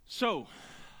So,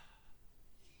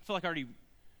 I feel like I already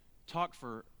talked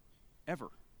forever.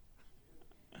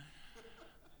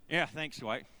 Yeah, thanks,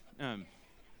 Dwight. You're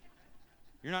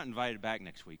not invited back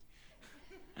next week.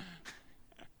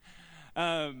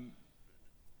 I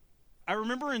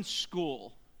remember in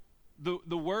school, the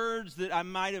words that I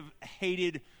might have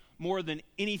hated more than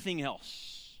anything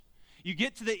else. You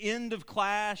get to the end of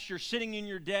class, you're sitting in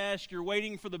your desk, you're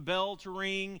waiting for the bell to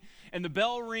ring, and the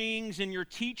bell rings and your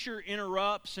teacher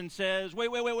interrupts and says,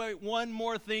 wait, one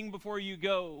more thing before you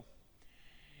go.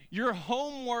 Your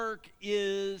homework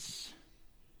is,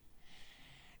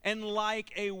 and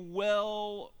like a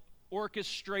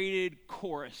well-orchestrated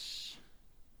chorus,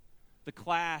 the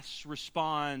class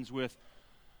responds with,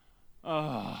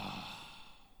 oh.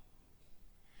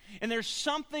 And there's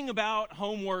something about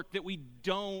homework that we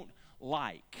don't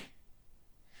like.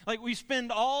 Like we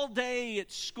spend all day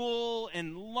at school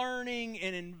and learning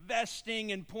and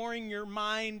investing and pouring your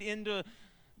mind into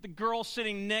the girl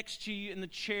sitting next to you in the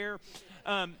chair.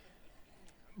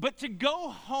 But to go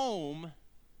home,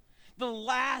 the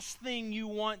last thing you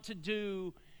want to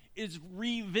do is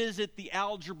revisit the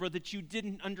algebra that you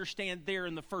didn't understand there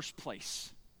in the first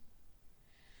place.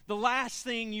 The last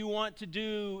thing you want to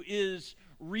do is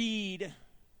read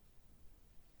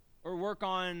or work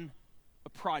on a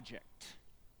project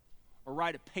or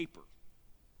write a paper.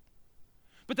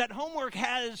 But that homework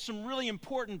has some really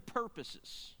important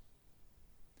purposes.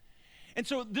 And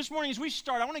so this morning as we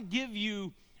start, I want to give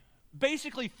you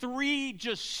basically 3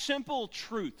 just simple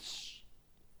truths.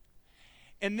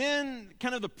 And then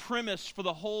kind of the premise for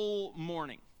the whole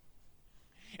morning.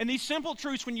 And these simple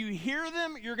truths, when you hear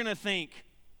them, you're going to think,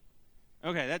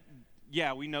 okay,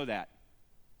 we know that.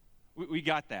 We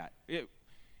got that.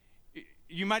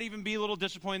 You might even be a little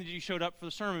disappointed that you showed up for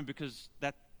the sermon because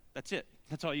that's it.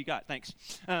 That's all you got. Thanks.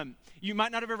 You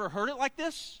might not have ever heard it like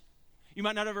this. You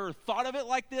might not have ever thought of it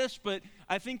like this, but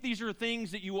I think these are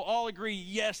things that you will all agree,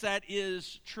 yes, that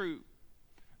is true.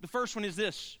 The first one is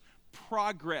this: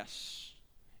 progress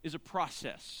is a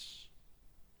process.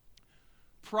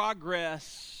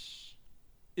 Progress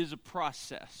is a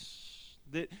process.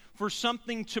 That for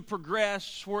something to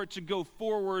progress, for it to go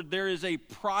forward, there is a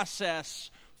process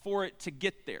for it to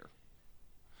get there.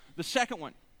 The second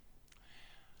one,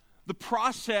 the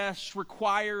process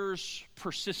requires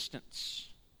persistence.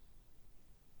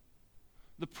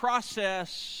 The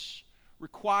process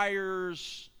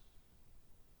requires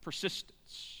persistence.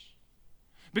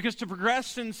 Because to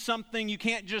progress in something, you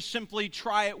can't just simply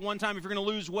try it one time. If you're going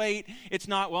to lose weight, it's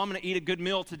not, well, I'm going to eat a good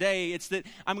meal today. It's that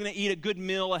I'm going to eat a good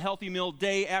meal, a healthy meal,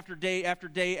 day after day after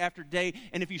day after day.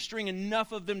 And if you string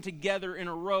enough of them together in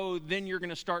a row, then you're going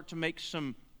to start to make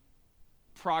some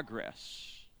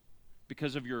progress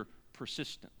because of your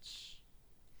persistence.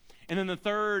 And then the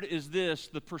third is this: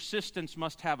 the persistence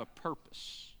must have a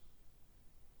purpose.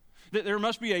 That there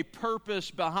must be a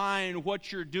purpose behind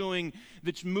what you're doing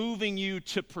that's moving you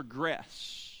to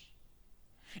progress.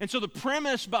 And so the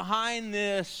premise behind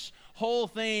this whole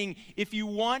thing, if you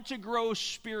want to grow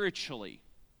spiritually,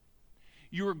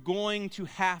 you're going to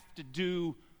have to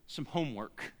do some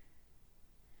homework.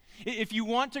 If you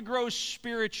want to grow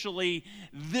spiritually,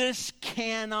 this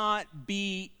cannot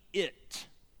be it.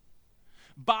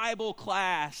 Bible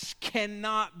class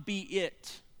cannot be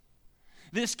it.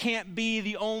 This can't be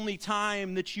the only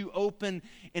time that you open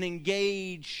and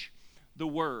engage the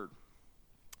Word.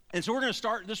 And so we're going to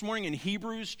start this morning in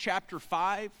Hebrews chapter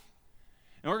 5.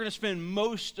 And we're going to spend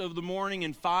most of the morning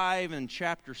in 5 and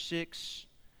chapter 6,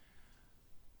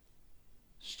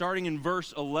 starting in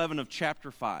verse 11 of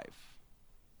chapter 5.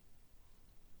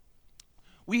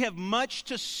 We have much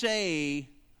to say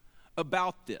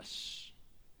about this,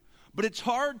 but it's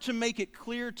hard to make it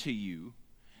clear to you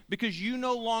because you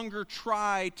no longer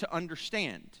try to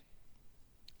understand.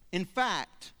 In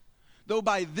fact, though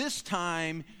by this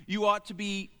time you ought to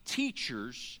be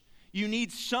teachers, you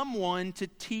need someone to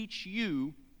teach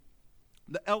you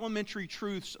the elementary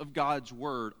truths of God's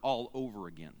Word all over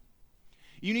again.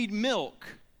 You need milk,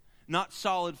 not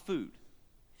solid food.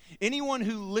 Anyone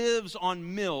who lives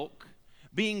on milk,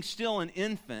 being still an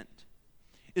infant,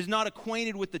 is not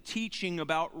acquainted with the teaching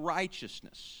about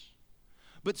righteousness.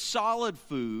 But solid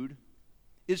food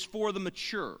is for the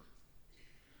mature,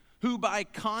 who by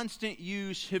constant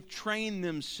use have trained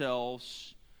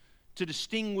themselves to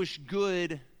distinguish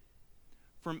good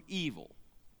from evil.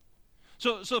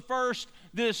 So first,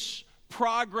 this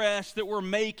progress that we're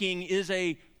making is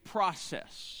a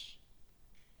process.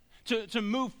 To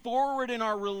move forward in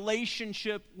our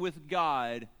relationship with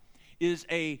God is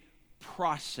a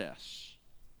process.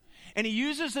 And he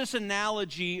uses this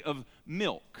analogy of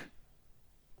milk.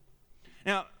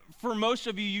 Now, for most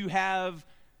of you, you have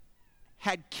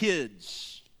had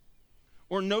kids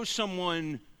or know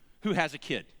someone who has a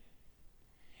kid.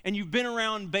 And you've been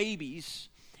around babies,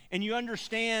 and you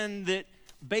understand that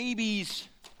babies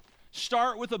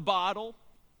start with a bottle,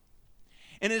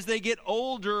 and as they get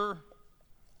older,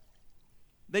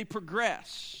 they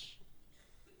progress.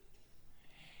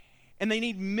 And they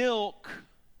need milk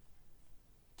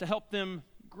to help them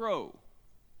grow.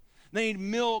 They need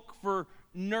milk for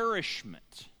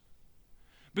nourishment.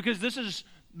 Because this is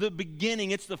the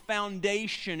beginning, it's the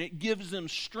foundation. It gives them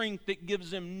strength, it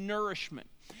gives them nourishment.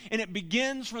 And it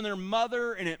begins from their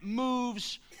mother, and it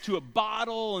moves to a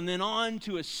bottle and then on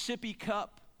to a sippy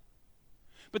cup.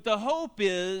 But the hope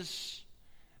is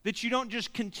that you don't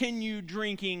just continue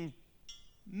drinking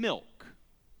milk.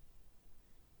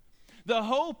 The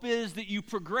hope is that you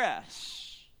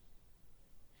progress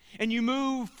and you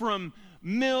move from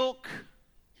milk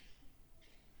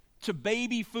to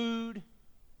baby food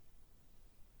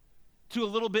to a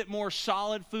little bit more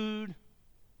solid food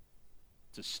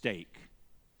to steak.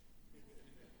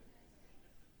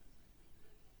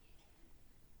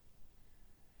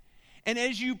 And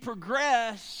as you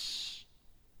progress,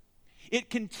 it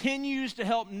continues to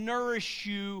help nourish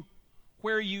you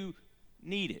where you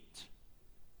need it.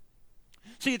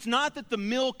 See, it's not that the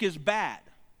milk is bad.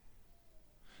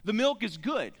 The milk is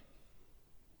good.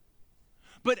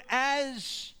 But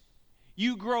as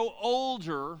you grow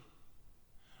older,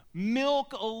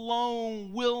 milk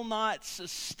alone will not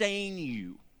sustain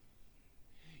you.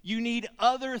 You need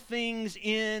other things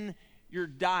in your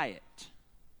diet.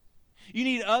 You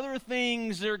need other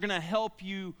things that are going to help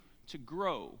you to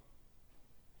grow.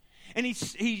 And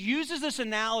he uses this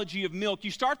analogy of milk.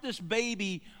 You start this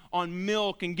baby on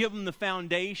milk and give them the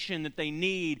foundation that they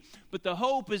need. But the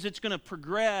hope is it's going to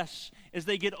progress as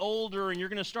they get older, and you're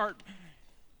going to start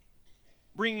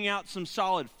bringing out some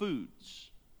solid foods.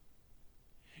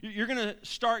 You're going to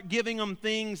start giving them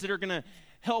things that are going to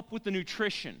help with the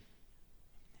nutrition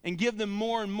and give them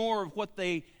more and more of what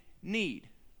they need.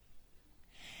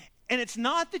 And it's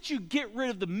not that you get rid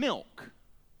of the milk.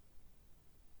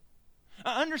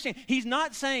 I understand. He's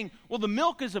not saying, well, the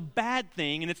milk is a bad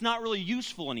thing and it's not really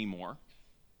useful anymore.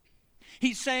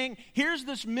 He's saying, here's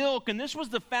this milk, and this was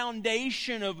the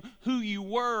foundation of who you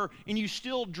were, and you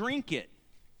still drink it.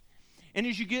 And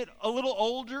as you get a little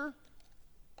older,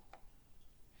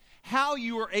 how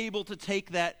you are able to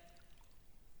take that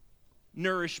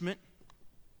nourishment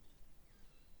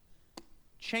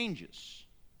changes.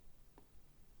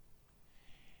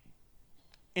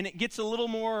 And it gets a little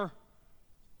more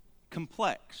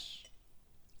complex.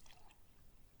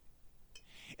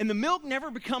 And the milk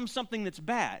never becomes something that's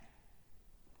bad.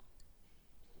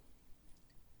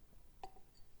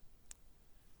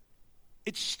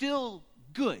 It's still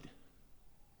good.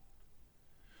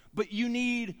 But you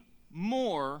need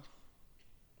more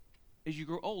as you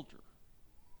grow older.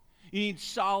 You need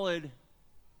solid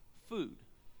food.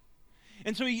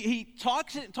 And so he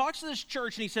talks to this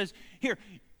church, and he says, here,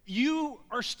 you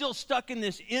are still stuck in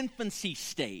this infancy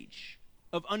stage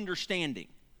of understanding.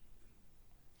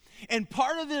 And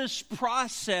part of this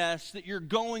process that you're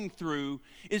going through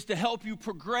is to help you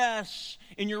progress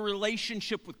in your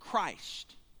relationship with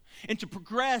Christ and to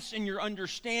progress in your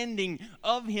understanding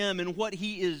of Him and what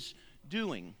He is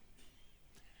doing.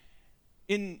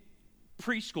 In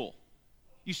preschool,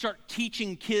 you start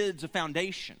teaching kids a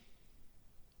foundation.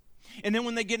 And then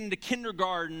when they get into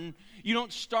kindergarten, you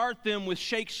don't start them with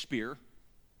Shakespeare.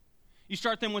 You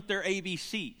start them with their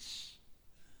ABCs.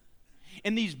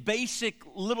 And these basic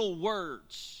little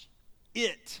words,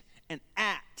 it and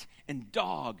at and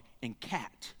dog and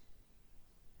cat.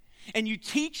 And you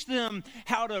teach them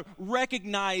how to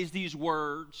recognize these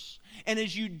words. And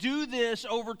as you do this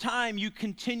over time, you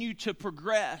continue to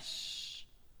progress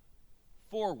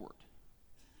forward.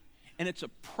 And it's a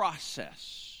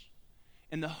process.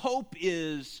 And the hope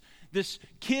is this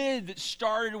kid that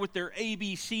started with their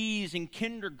ABCs in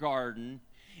kindergarten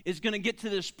is going to get to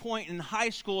this point in high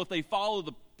school, if they follow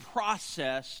the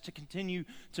process to continue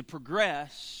to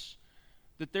progress,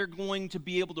 that they're going to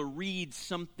be able to read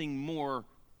something more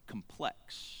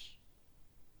complex.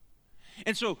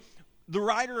 And so the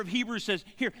writer of Hebrews says,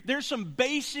 here, there's some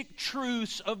basic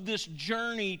truths of this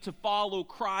journey to follow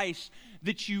Christ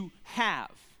that you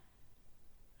have.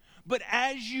 But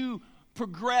as you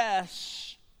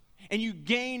progress and you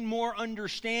gain more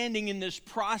understanding in this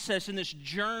process, in this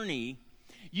journey,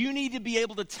 you need to be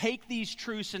able to take these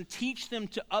truths and teach them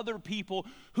to other people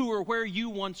who are where you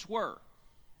once were.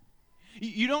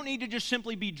 You don't need to just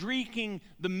simply be drinking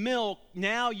the milk.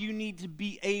 Now you need to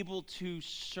be able to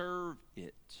serve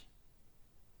it.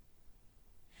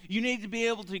 You need to be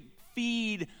able to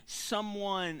feed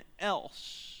someone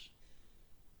else.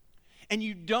 And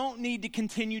you don't need to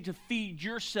continue to feed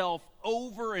yourself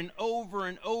over and over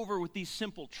and over with these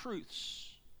simple truths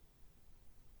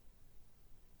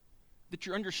that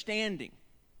your understanding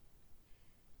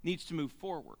needs to move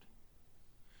forward.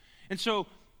 And so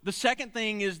the second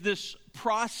thing is this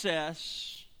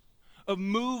process of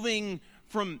moving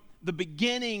from the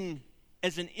beginning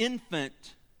as an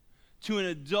infant to an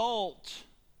adult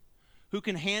who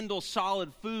can handle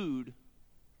solid food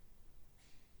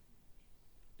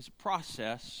is a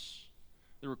process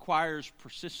that requires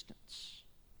persistence.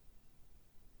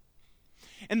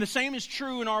 And the same is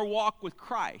true in our walk with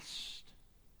Christ.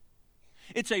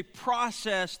 It's a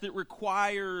process that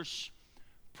requires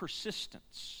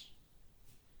persistence.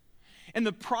 And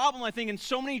the problem, I think, in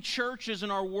so many churches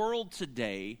in our world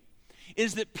today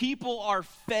is that people are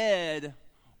fed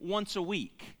once a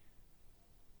week.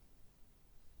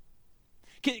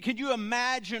 Could you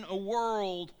imagine a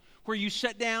world where you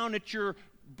sat down at your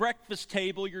breakfast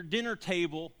table, your dinner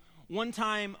table, one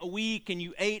time a week and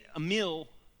you ate a meal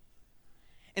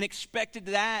and expected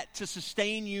that to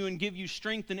sustain you and give you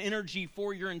strength and energy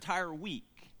for your entire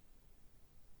week?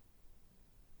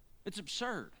 It's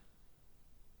absurd.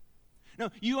 No,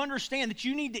 you understand that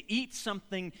you need to eat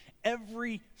something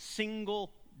every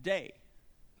single day.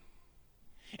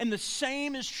 And the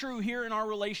same is true here in our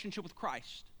relationship with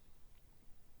Christ.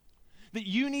 That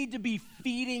you need to be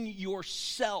feeding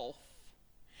yourself.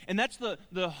 And that's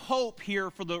the hope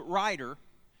here for the writer,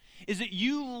 is that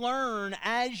you learn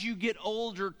as you get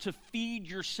older to feed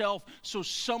yourself so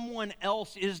someone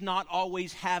else is not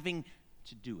always having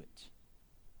to do it.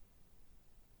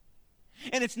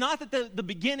 And it's not that the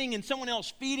beginning and someone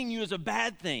else feeding you is a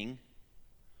bad thing,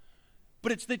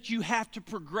 but it's that you have to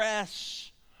progress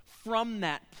from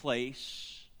that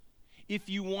place if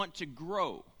you want to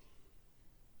grow.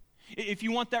 If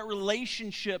you want that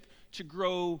relationship to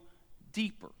grow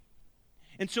deeper.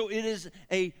 And so it is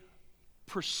a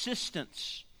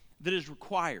persistence that is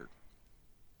required.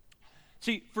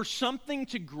 See, for something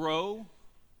to grow,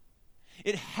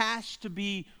 it has to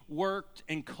be worked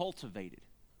and cultivated.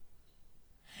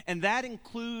 And that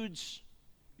includes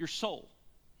your soul.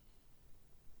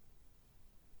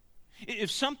 If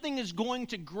something is going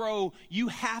to grow, you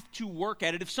have to work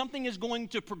at it. If something is going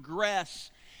to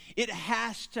progress, it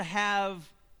has to have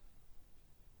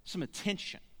some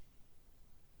attention.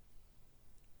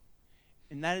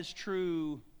 And that is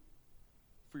true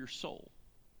for your soul.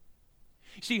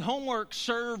 See, homework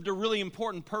served a really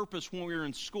important purpose when we were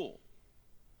in school.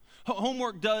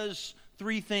 Homework does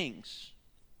three things.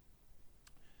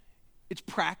 It's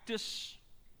practice,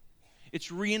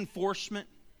 it's reinforcement,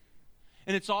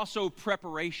 and it's also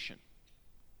preparation.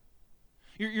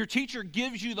 Your teacher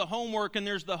gives you the homework, and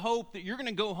there's the hope that you're going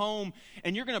to go home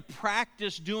and you're going to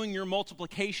practice doing your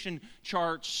multiplication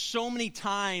charts so many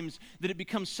times that it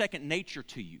becomes second nature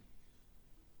to you.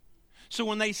 So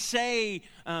when they say,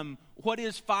 what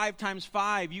is 5 times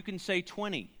 5, you can say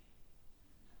 20.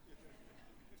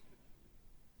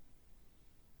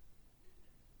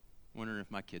 Wondering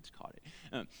if my kids caught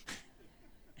it.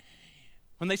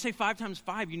 When they say 5 times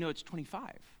 5, you know it's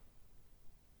 25.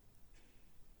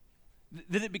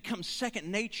 That it becomes second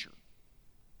nature.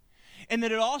 And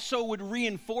that it also would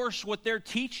reinforce what they're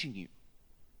teaching you.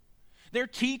 They're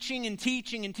teaching and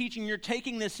teaching and teaching. You're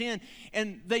taking this in,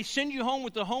 and they send you home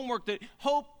with the homework that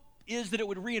hope is that it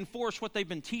would reinforce what they've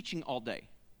been teaching all day.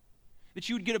 That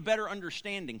you would get a better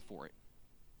understanding for it.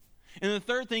 And the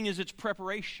third thing is it's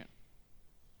preparation.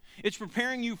 It's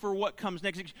preparing you for what comes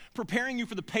next. It's preparing you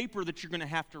for the paper that you're going to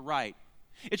have to write.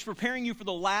 It's preparing you for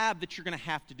the lab that you're going to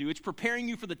have to do. It's preparing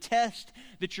you for the test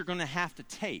that you're going to have to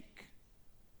take.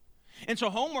 And so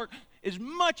homework, as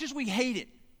much as we hate it,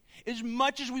 as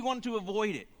much as we want to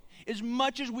avoid it, as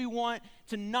much as we want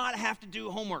to not have to do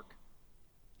homework,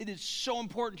 it is so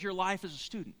important to your life as a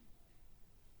student.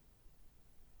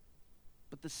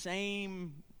 But the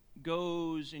same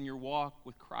goes in your walk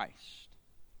with Christ.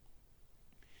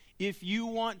 If you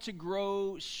want to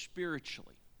grow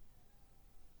spiritually,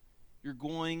 you're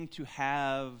going to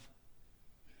have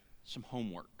some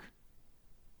homework.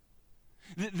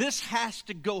 This has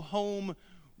to go home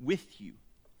with you.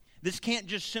 This can't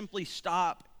just simply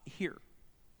stop here.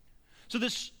 So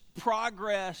this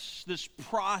progress, this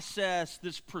process,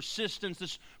 this persistence,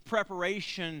 this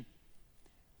preparation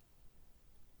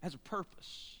has a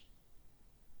purpose.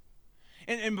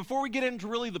 And before we get into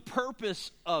really the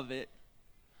purpose of it,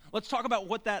 let's talk about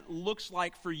what that looks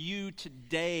like for you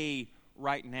today,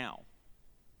 right now.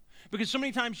 Because so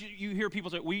many times you hear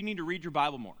people say, well, you need to read your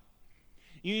Bible more.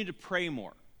 You need to pray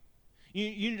more.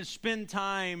 You need to spend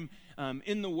time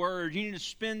in the Word. You need to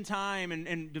spend time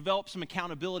and develop some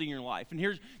accountability in your life. And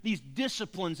here's these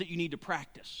disciplines that you need to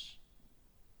practice.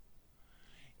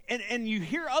 And you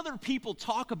hear other people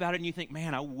talk about it, and you think,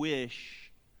 man, I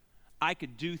wish I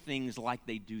could do things like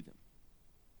they do them.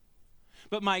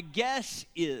 But my guess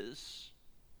is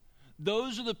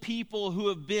those are the people who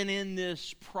have been in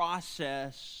this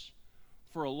process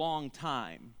for a long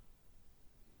time.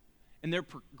 And their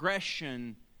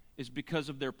progression is because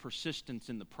of their persistence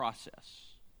in the process.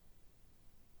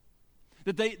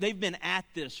 That they've been at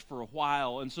this for a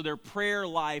while, and so their prayer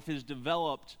life has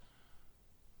developed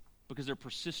because they're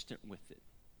persistent with it.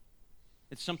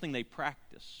 It's something they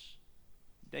practice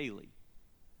daily.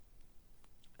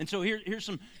 And so here's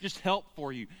some just help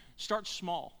for you. Start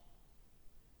small.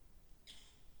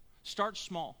 Start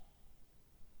small.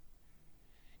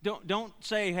 Don't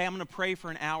say, hey, I'm going to pray for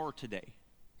an hour today.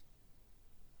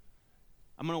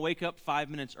 I'm going to wake up 5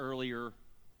 minutes earlier,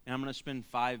 and I'm going to spend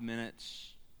 5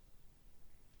 minutes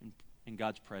in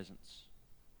God's presence.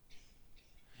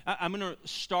 I'm going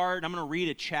to read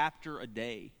a chapter a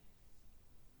day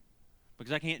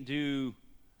because I can't do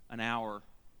an hour.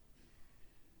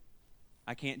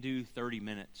 I can't do 30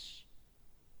 minutes.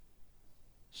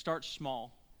 Start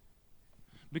small.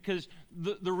 Because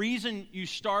the reason you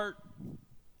start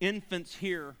infants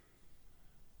here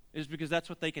is because that's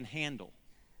what they can handle.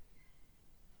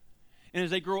 And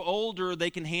as they grow older, they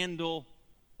can handle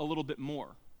a little bit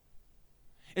more.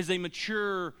 As they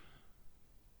mature,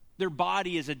 their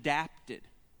body is adapted,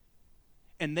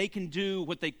 and they can do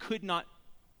what they could not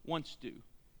once do.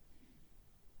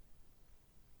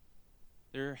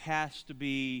 There has to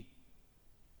be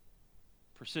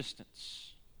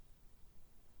persistence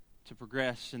to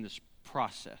progress in this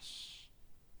process.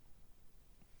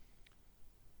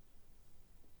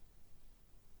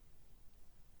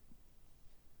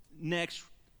 Next,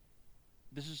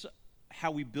 this is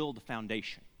how we build a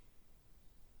foundation.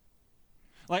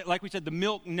 Like we said, the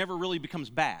milk never really becomes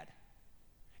bad.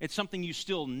 It's something you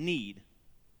still need,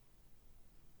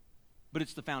 but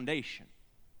it's the foundation.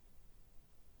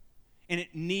 And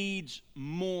it needs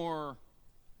more.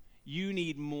 You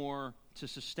need more to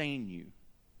sustain you.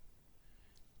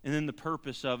 And then the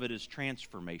purpose of it is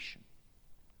transformation.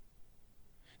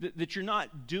 That you're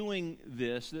not doing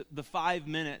this, that the 5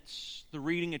 minutes, the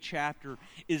reading a chapter,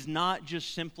 is not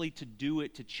just simply to do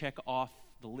it to check off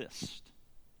the list.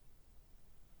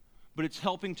 But it's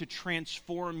helping to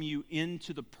transform you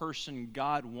into the person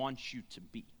God wants you to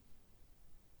be.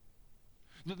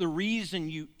 The reason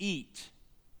you eat,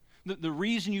 the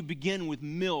reason you begin with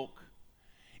milk,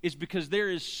 is because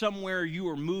there is somewhere you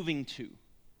are moving to.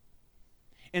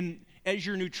 And as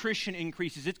your nutrition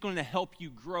increases, it's going to help you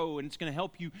grow, and it's going to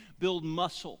help you build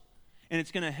muscle, and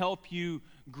it's going to help you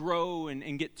grow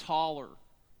and get taller.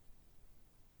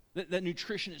 That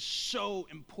nutrition is so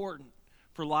important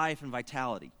for life and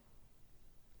vitality.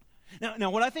 Now,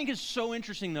 what I think is so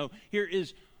interesting, though, here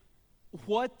is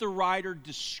what the writer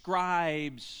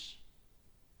describes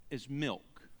as milk.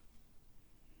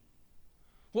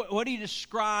 What he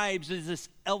describes is this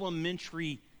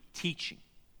elementary teaching.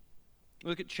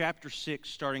 Look at chapter 6,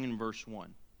 starting in verse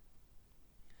 1.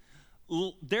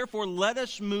 Therefore, let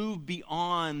us move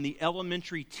beyond the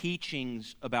elementary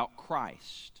teachings about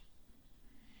Christ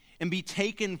and be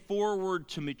taken forward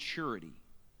to maturity,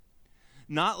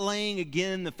 not laying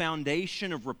again the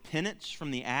foundation of repentance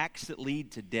from the acts that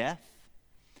lead to death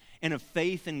and of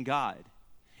faith in God,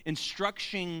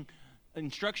 instruction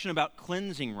about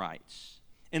cleansing rites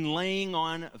and laying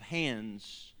on of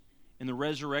hands in the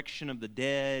resurrection of the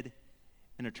dead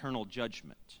and eternal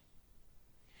judgment.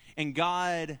 And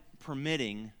God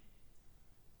permitting,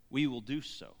 we will do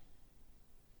so.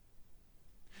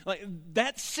 Like,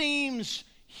 that seems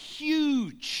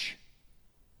huge.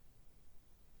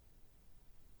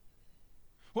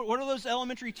 What are those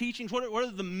elementary teachings? What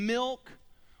are the milk?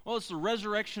 Well, it's the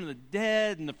resurrection of the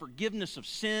dead and the forgiveness of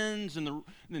sins and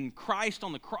then Christ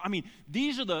on the cross. I mean,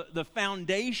 these are the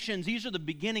foundations. These are the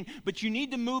beginning. But you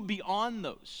need to move beyond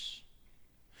those.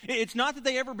 It's not that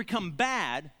they ever become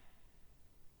bad.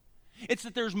 It's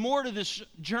that there's more to this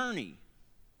journey.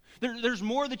 There's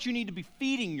more that you need to be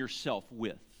feeding yourself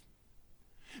with.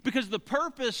 Because the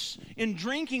purpose in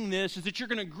drinking this is that you're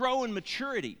going to grow in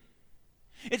maturity.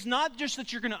 It's not just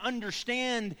that you're going to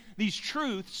understand these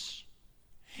truths.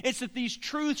 It's that these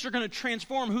truths are going to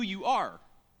transform who you are.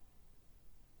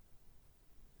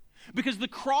 Because the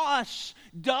cross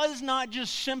does not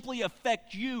just simply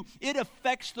affect you, it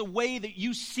affects the way that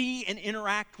you see and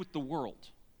interact with the world.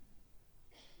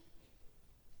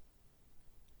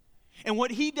 And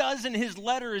what he does in his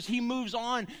letter is he moves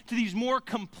on to these more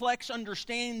complex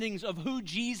understandings of who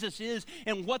Jesus is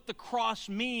and what the cross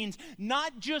means,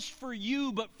 not just for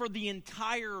you, but for the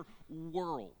entire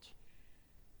world.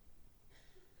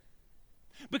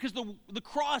 Because the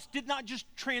cross did not just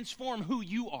transform who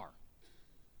you are.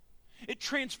 It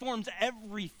transforms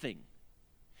everything.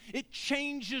 It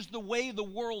changes the way the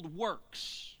world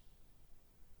works.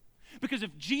 Because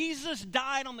if Jesus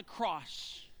died on the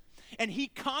cross and he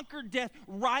conquered death,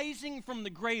 rising from the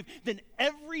grave, then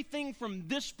everything from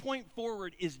this point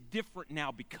forward is different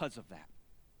now because of that.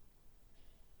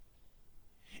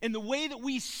 And the way that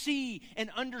we see and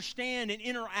understand and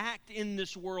interact in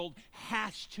this world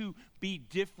has to be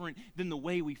different than the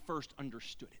way we first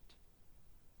understood it.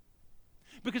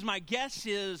 Because my guess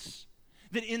is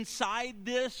that inside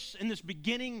this, in this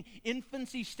beginning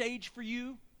infancy stage for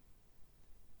you,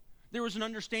 there was an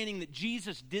understanding that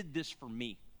Jesus did this for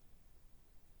me.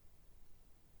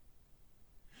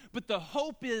 But the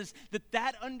hope is that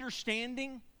that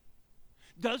understanding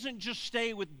doesn't just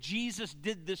stay with Jesus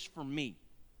did this for me,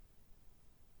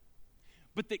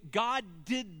 but that God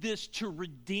did this to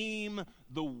redeem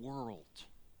the world.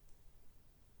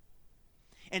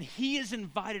 And he has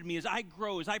invited me as I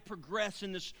grow, as I progress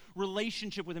in this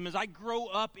relationship with him, as I grow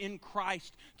up in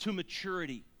Christ to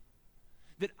maturity,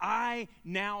 that I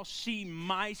now see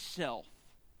myself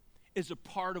as a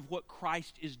part of what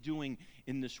Christ is doing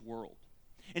in this world.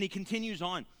 And he continues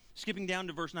on, skipping down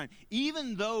to verse 9.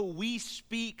 Even though we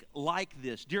speak like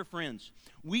this, dear friends,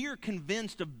 we are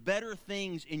convinced of better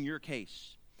things in your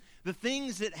case, the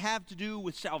things that have to do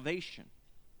with salvation.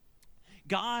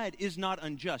 God is not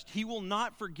unjust. He will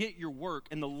not forget your work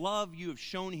and the love you have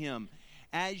shown him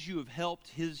as you have helped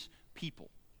his people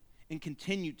and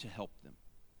continue to help them.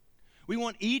 We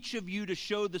want each of you to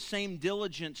show the same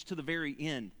diligence to the very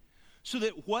end, so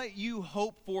that what you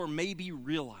hope for may be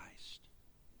realized.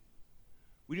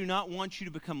 We do not want you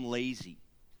to become lazy,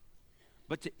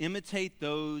 but to imitate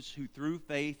those who through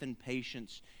faith and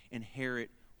patience inherit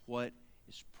what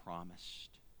is promised.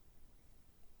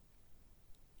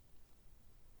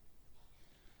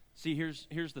 See,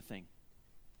 here's the thing.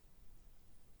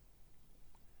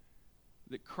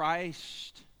 That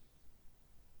Christ's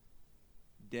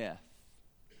death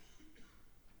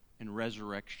and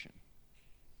resurrection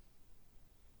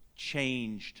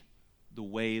changed the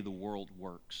way the world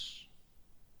works.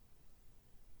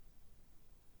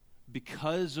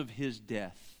 Because of his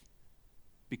death,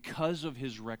 because of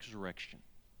his resurrection,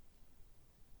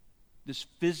 this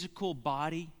physical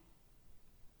body,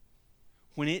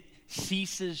 when it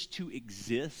ceases to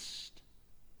exist,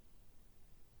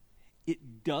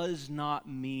 it does not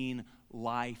mean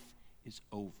life is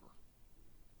over.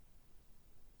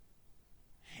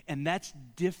 And that's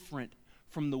different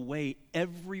from the way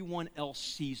everyone else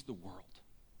sees the world.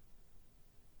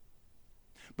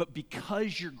 But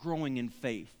because you're growing in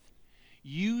faith,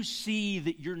 you see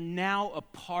that you're now a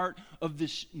part of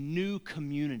this new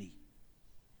community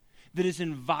that is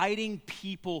inviting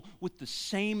people with the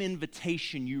same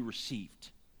invitation you received.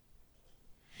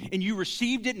 And you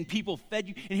received it and people fed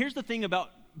you. And here's the thing about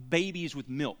babies with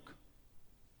milk,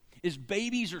 is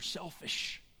babies are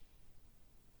selfish.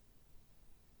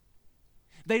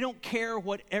 They don't care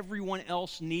what everyone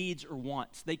else needs or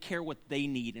wants. They care what they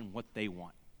need and what they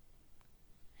want.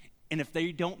 And if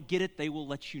they don't get it, they will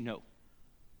let you know.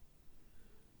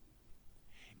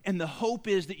 And the hope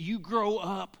is that you grow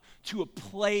up to a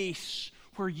place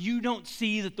where you don't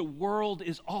see that the world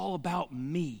is all about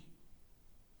me.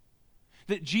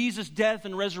 That Jesus' death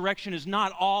and resurrection is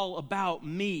not all about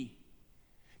me.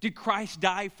 Did Christ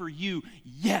die for you?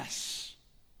 Yes.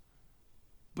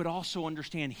 But also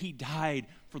understand he died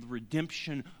for the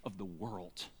redemption of the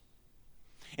world.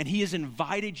 And he has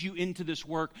invited you into this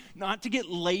work, not to get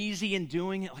lazy in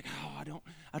doing it, like, oh,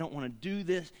 I don't want to do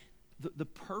this. The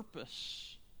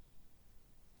purpose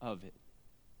of it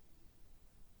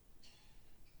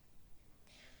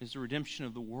is the redemption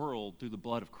of the world through the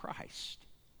blood of Christ.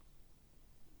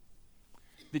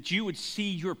 That you would see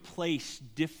your place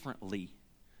differently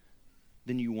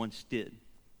than you once did.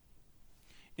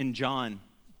 In John,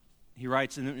 he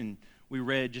writes, and we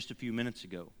read just a few minutes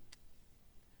ago.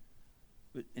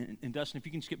 And Dustin, if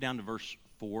you can skip down to verse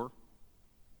 4.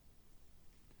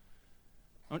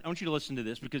 I want you to listen to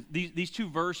this, because these two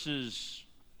verses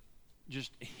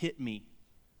just hit me.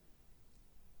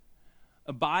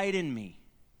 Abide in me.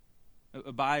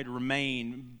 Abide,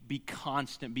 remain, be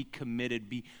constant, be committed,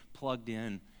 be plugged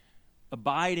in.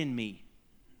 Abide in me,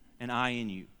 and I in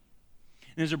you.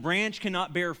 And as a branch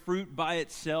cannot bear fruit by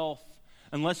itself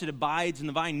unless it abides in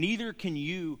the vine, neither can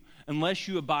you unless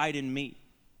you abide in me.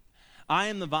 I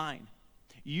am the vine,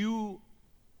 You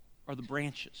are the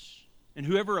branches, and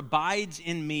whoever abides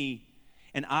in me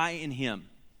and I in him,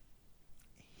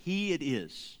 he it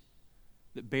is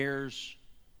that bears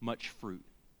much fruit.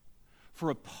 For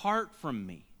apart from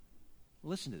me,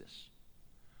 listen to this,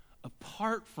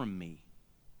 apart from me,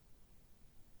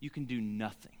 you can do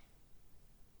nothing.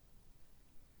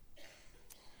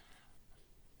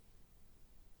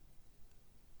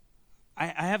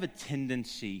 I have a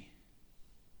tendency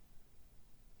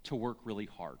to work really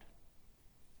hard.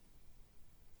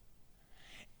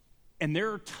 And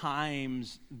there are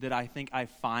times that I think I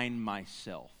find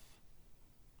myself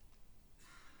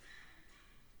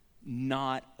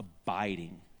not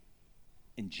abiding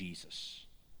in Jesus,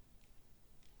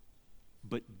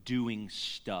 but doing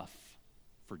stuff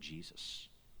for Jesus.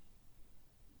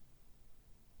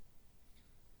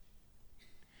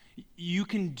 You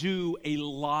can do a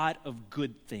lot of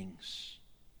good things.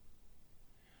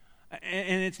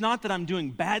 And it's not that I'm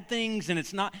doing bad things, and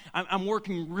it's not, I'm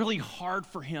working really hard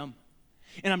for him,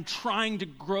 and I'm trying to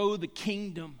grow the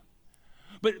kingdom.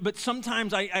 But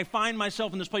sometimes I find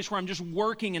myself in this place where I'm just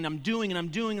working, and I'm doing, and I'm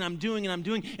doing, and I'm doing, and I'm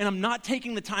doing, and I'm not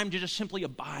taking the time to just simply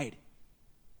abide.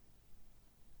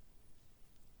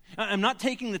 I'm not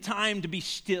taking the time to be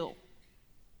still.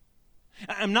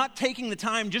 I'm not taking the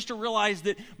time just to realize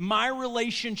that my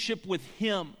relationship with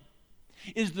him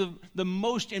is the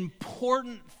most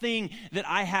important thing that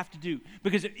I have to do.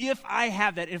 Because if I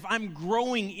have that, if I'm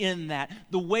growing in that,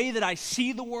 the way that I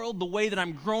see the world, the way that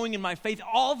I'm growing in my faith,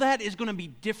 all that is going to be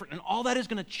different, and all that is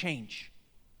going to change.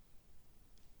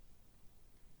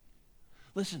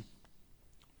 Listen,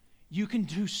 you can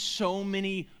do so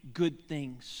many good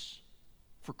things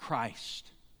for Christ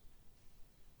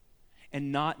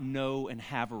and not know and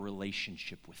have a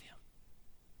relationship with him.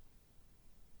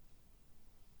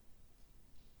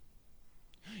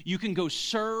 You can go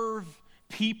serve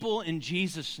people in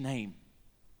Jesus' name.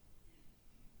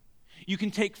 You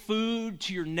can take food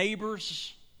to your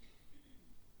neighbors.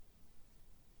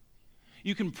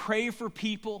 You can pray for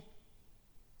people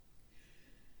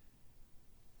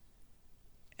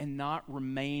and not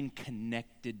remain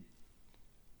connected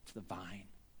to the vine.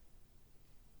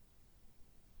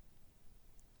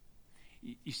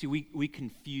 You see, we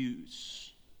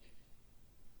confuse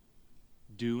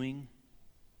doing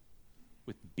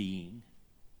with being.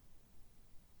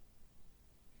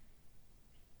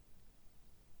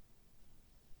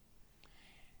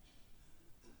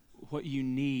 What you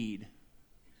need,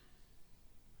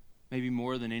 maybe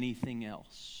more than anything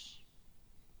else,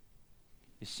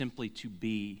 is simply to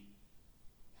be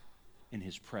in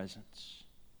his presence.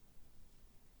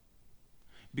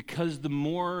 Because the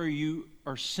more you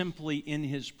are simply in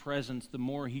his presence, the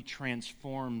more he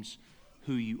transforms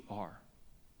who you are.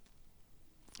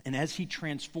 And as he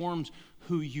transforms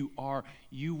who you are,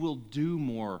 you will do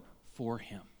more for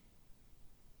him.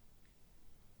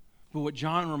 But what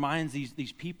John reminds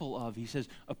these people of, he says,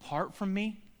 apart from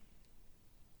me,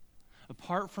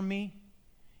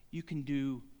 you can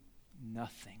do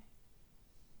nothing.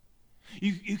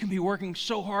 You can be working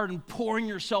so hard and pouring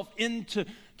yourself into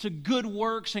good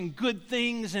works and good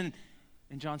things, and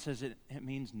John says it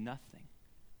means nothing.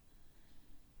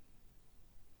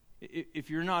 If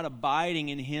you're not abiding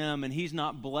in him and he's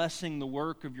not blessing the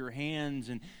work of your hands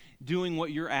and doing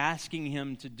what you're asking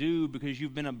him to do because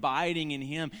you've been abiding in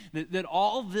him, that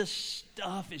all this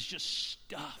stuff is just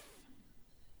stuff.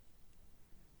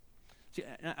 See,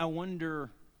 I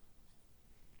wonder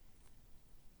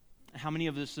how many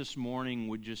of us this morning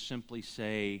would just simply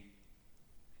say,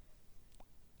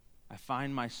 I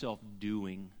find myself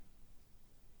doing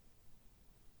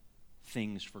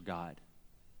things for God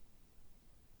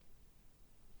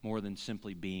more than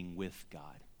simply being with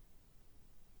God.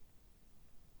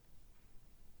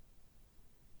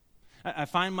 I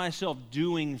find myself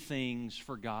doing things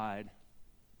for God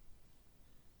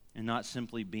and not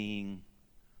simply being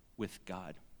with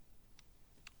God.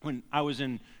 When I was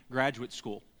in graduate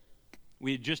school,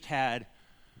 we had just had,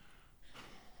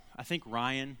 I think,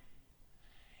 Ryan,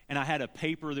 and I had a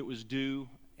paper that was due,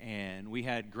 and we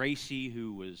had Gracie,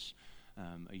 who was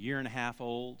a year and a half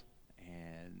old,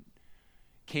 and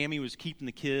Cammie was keeping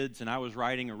the kids, and I was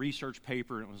writing a research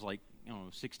paper, and it was like,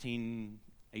 16,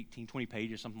 18, 20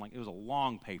 pages, something like, it was a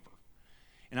long paper.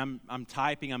 And I'm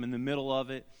typing, I'm in the middle of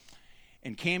it,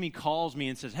 and Cammie calls me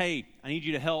and says, hey, I need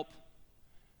you to help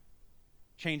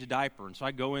change a diaper. And so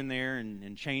I go in there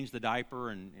and change the diaper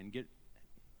and get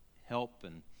help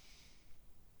and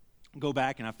go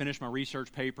back, and I finish my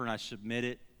research paper and I submit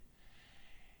it.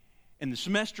 And the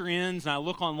semester ends, and I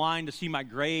look online to see my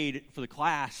grade for the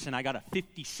class, and I got a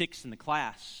 56 in the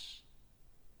class.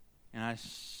 And I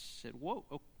said,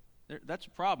 whoa, That's a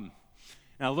problem.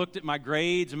 And I looked at my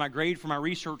grades, and my grade for my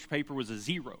research paper was a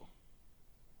 0.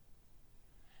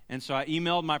 And so I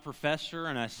emailed my professor,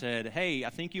 and I said, hey, I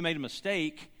think you made a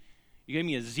mistake. You gave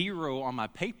me a 0 on my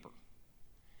paper.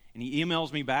 And he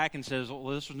emails me back and says, well,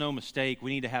 this was no mistake.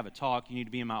 We need to have a talk. You need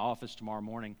to be in my office tomorrow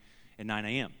morning at 9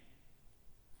 a.m.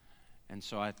 And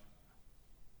so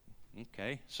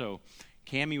okay. So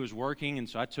Cammie was working, and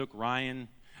so I took Ryan.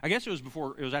 I guess it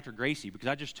was after Gracie, because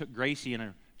I just took Gracie in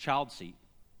a child seat.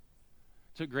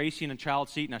 Took Gracie in a child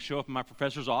seat, and I show up in my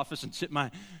professor's office and sit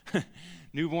my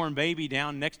newborn baby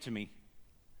down next to me.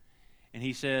 And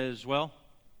he says, well,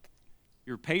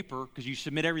 your paper, because you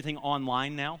submit everything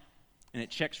online now, and it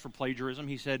checks for plagiarism.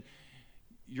 He said,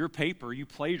 your paper, you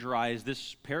plagiarized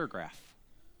this paragraph.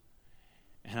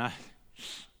 And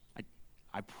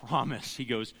I promise. He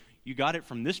goes, you got it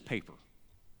from this paper.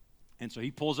 And so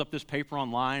he pulls up this paper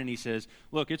online, and he says,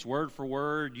 look, it's word for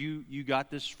word. You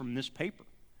got this from this paper.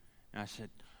 And I said,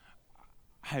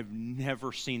 I've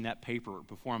never seen that paper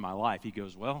before in my life. He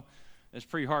goes, well, it's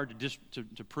pretty hard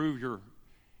to prove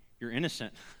you're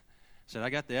innocent. I said, I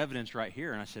got the evidence right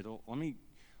here. And I said, well,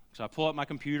 so I pull up my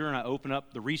computer and I open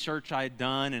up the research I had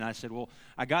done, and I said, well,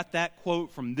 I got that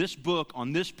quote from this book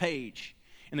on this page.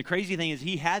 And the crazy thing is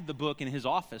he had the book in his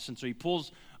office, and so he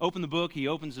open the book, he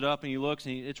opens it up, and he looks,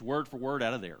 and it's word for word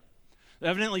out of there.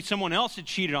 Evidently someone else had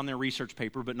cheated on their research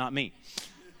paper, but not me.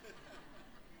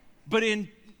 But in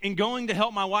going to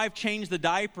help my wife change the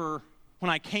diaper,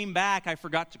 when I came back, I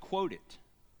forgot to quote it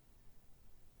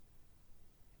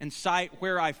and cite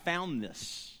where I found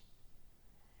this.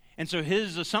 And so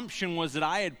his assumption was that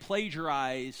I had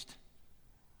plagiarized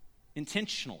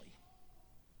intentionally.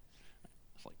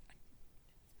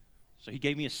 So he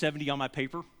gave me a 70 on my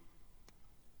paper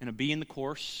and a B in the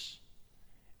course,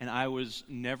 and I was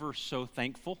never so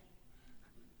thankful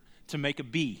to make a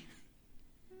B.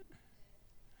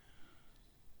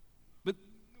 But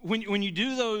when you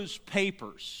do those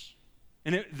papers,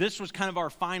 and this was kind of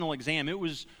our final exam, it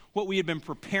was what we had been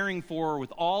preparing for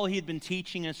with all he had been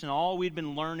teaching us and all we'd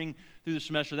been learning through the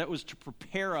semester. That was to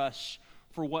prepare us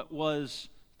for what was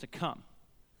to come.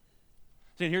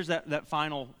 So here's that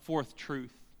final fourth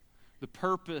truth. The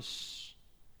purpose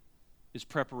is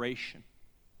preparation.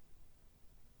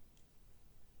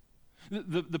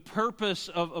 The purpose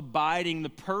of abiding, the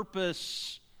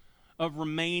purpose of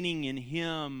remaining in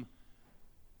Him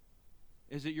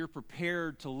is that you're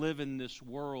prepared to live in this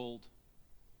world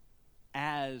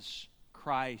as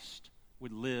Christ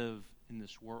would live in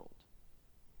this world.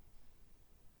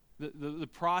 The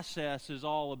process is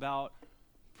all about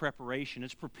preparation.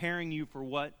 It's preparing you for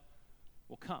what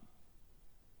will come.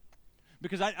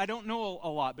 Because I don't know a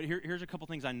lot, but here's a couple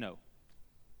things I know.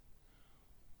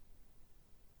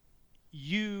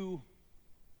 You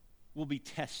will be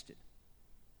tested.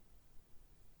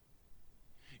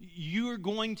 You are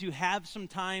going to have some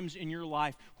times in your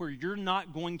life where you're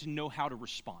not going to know how to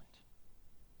respond.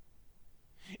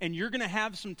 And you're going to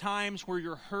have some times where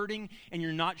you're hurting and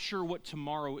you're not sure what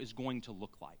tomorrow is going to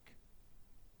look like.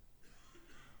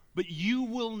 But you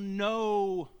will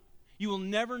never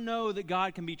know that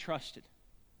God can be trusted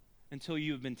until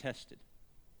you have been tested.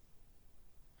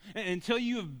 And until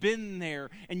you have been there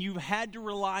and you've had to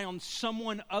rely on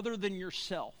someone other than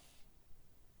yourself,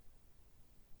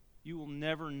 you will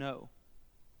never know.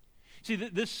 See,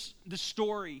 this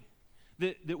story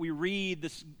that we read,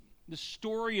 the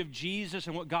story of Jesus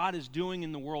and what God is doing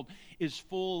in the world is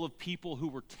full of people who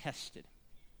were tested.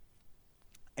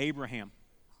 Abraham.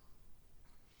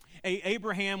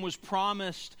 Abraham was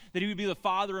promised that he would be the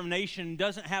father of a nation and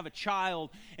doesn't have a child,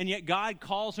 and yet God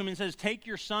calls him and says, take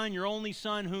your son, your only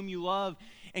son whom you love,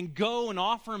 and go and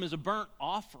offer him as a burnt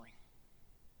offering.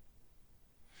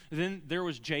 Then there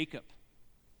was Jacob.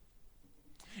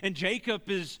 And Jacob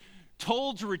is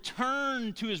told to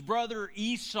return to his brother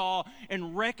Esau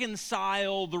and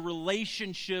reconcile the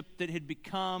relationship that had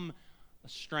become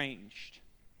estranged.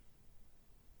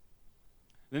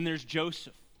 Then there's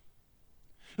Joseph,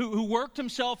 who worked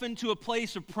himself into a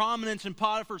place of prominence in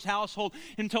Potiphar's household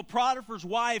until Potiphar's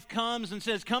wife comes and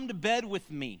says, come to bed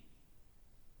with me.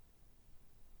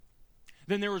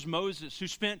 Then there was Moses, who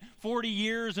spent 40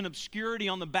 years in obscurity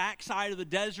on the backside of the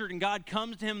desert, and God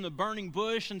comes to him in the burning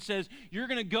bush and says, you're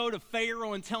going to go to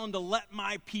Pharaoh and tell him to let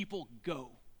my people go.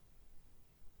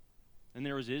 And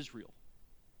there was Israel,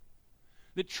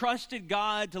 that trusted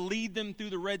God to lead them through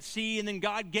the Red Sea, and then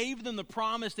God gave them the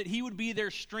promise that He would be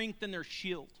their strength and their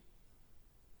shield.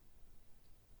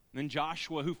 And then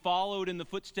Joshua, who followed in the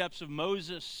footsteps of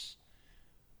Moses,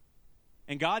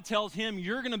 and God tells him,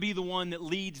 you're going to be the one that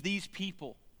leads these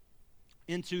people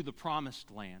into the promised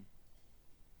land.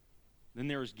 Then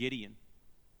there was Gideon.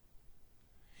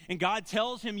 And God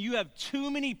tells him, you have too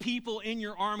many people in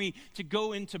your army to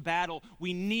go into battle.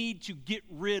 We need to get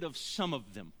rid of some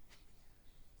of them.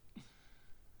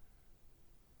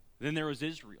 Then there was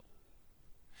Israel.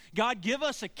 God, give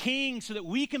us a king so that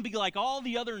we can be like all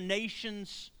the other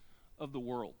nations of the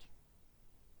world.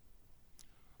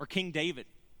 Or King David,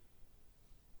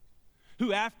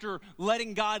 who after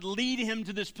letting God lead him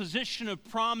to this position of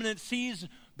prominence, sees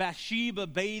Bathsheba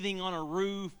bathing on a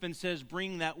roof and says,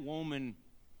 bring that woman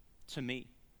to me.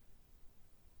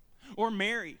 Or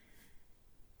Mary,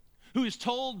 who is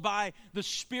told by the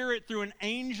Spirit through an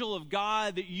angel of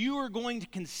God that you are going to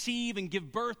conceive and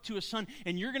give birth to a son,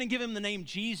 and you're going to give him the name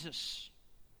Jesus.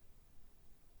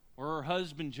 Or her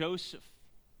husband Joseph,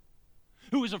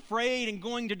 who was afraid and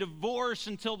going to divorce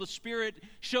until the Spirit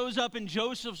shows up in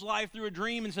Joseph's life through a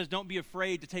dream and says, don't be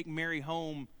afraid to take Mary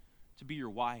home to be your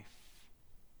wife.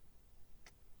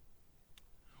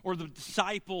 Or the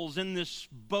disciples in this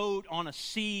boat on a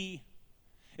sea,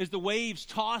 as the waves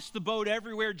toss the boat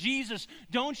everywhere. Jesus,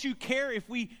 don't you care if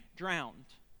we drowned?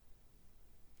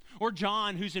 Or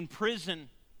John, who's in prison,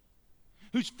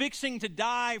 who's fixing to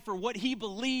die for what he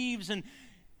believes, and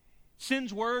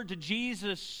sends word to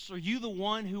Jesus, are you the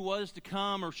one who was to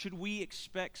come, or should we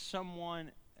expect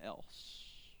someone else?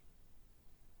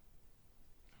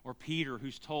 Or Peter,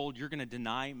 who's told, you're going to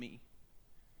deny me.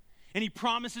 And he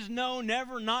promises, no,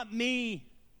 never, not me.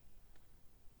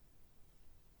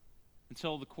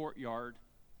 Until the courtyard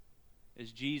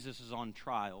as Jesus is on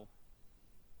trial.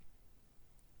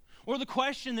 Or the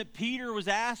question that Peter was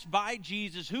asked by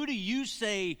Jesus, who do you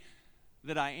say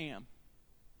that I am?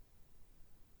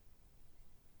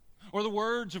 Or the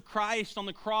words of Christ on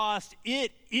the cross,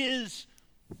 it is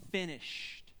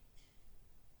finished.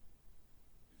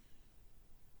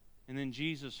 And then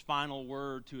Jesus' final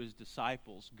word to his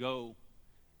disciples, go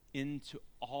into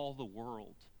all the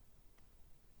world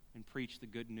and preach the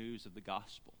good news of the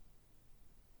gospel.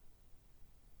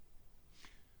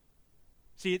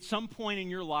 See, at some point in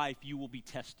your life, you will be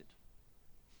tested.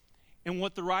 And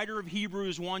what the writer of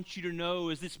Hebrews wants you to know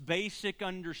is this basic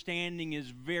understanding is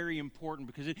very important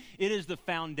because it is the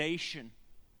foundation.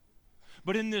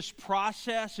 But in this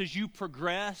process, as you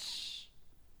progress,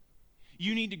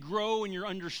 you need to grow in your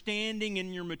understanding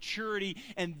and your maturity,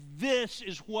 and this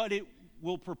is what it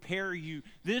will prepare you.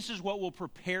 This is what will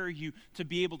prepare you to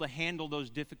be able to handle those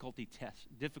difficult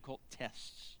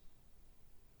tests.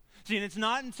 See, and it's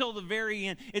not until the very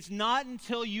end, it's not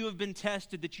until you have been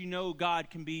tested that you know God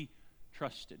can be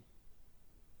trusted.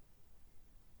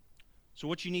 So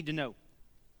what you need to know,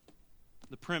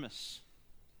 the premise.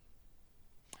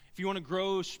 If you want to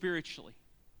grow spiritually,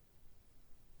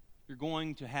 you're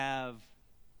going to have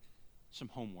some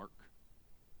homework.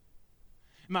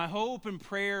 My hope and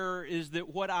prayer is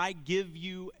that what I give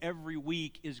you every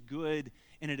week is good,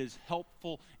 and it is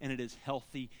helpful, and it is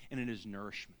healthy, and it is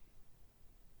nourishment.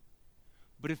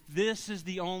 But if this is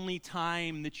the only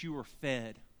time that you are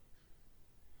fed,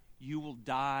 you will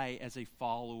die as a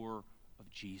follower of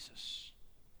Jesus.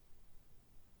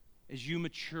 As you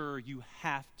mature, you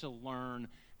have to learn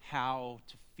how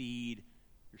to feed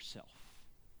yourself.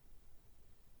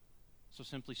 So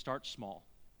simply start small.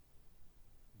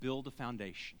 Build a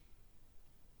foundation.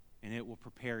 And it will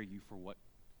prepare you for what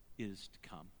is to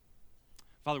come.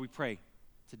 Father, we pray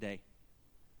today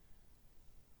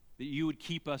that you would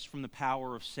keep us from the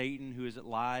power of Satan, who is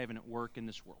alive and at work in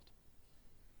this world.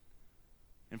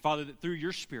 And Father, that through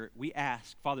your Spirit, we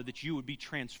ask, Father, that you would be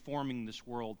transforming this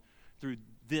world through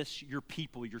this, your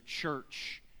people, your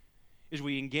church, as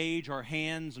we engage our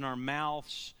hands and our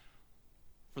mouths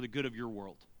for the good of your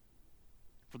world,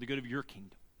 for the good of your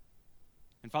kingdom.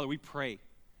 And Father, we pray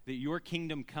that your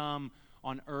kingdom come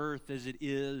on earth as it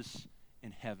is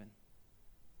in heaven.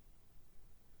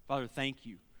 Father, thank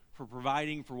you for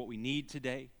providing for what we need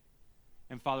today.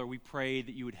 And Father, we pray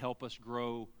that you would help us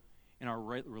grow in our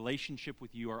relationship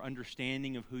with you, our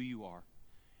understanding of who you are,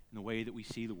 and the way that we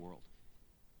see the world.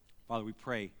 Father, we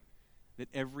pray that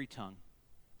every tongue,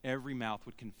 every mouth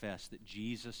would confess that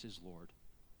Jesus is Lord.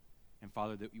 And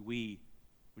Father, that we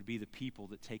would be the people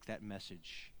that take that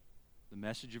message, the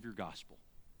message of your gospel,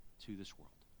 to this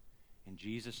world. In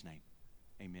Jesus' name,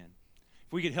 amen.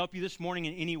 If we could help you this morning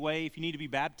in any way, if you need to be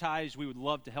baptized, we would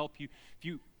love to help you. If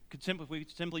you could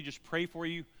simply just pray for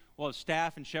you, we'll have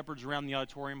staff and shepherds around the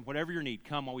auditorium. Whatever your need,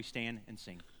 come while we stand and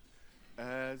sing.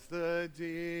 As the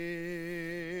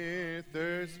deer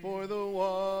thirsts for the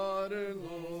water,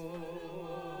 Lord,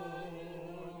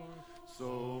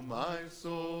 so my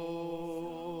soul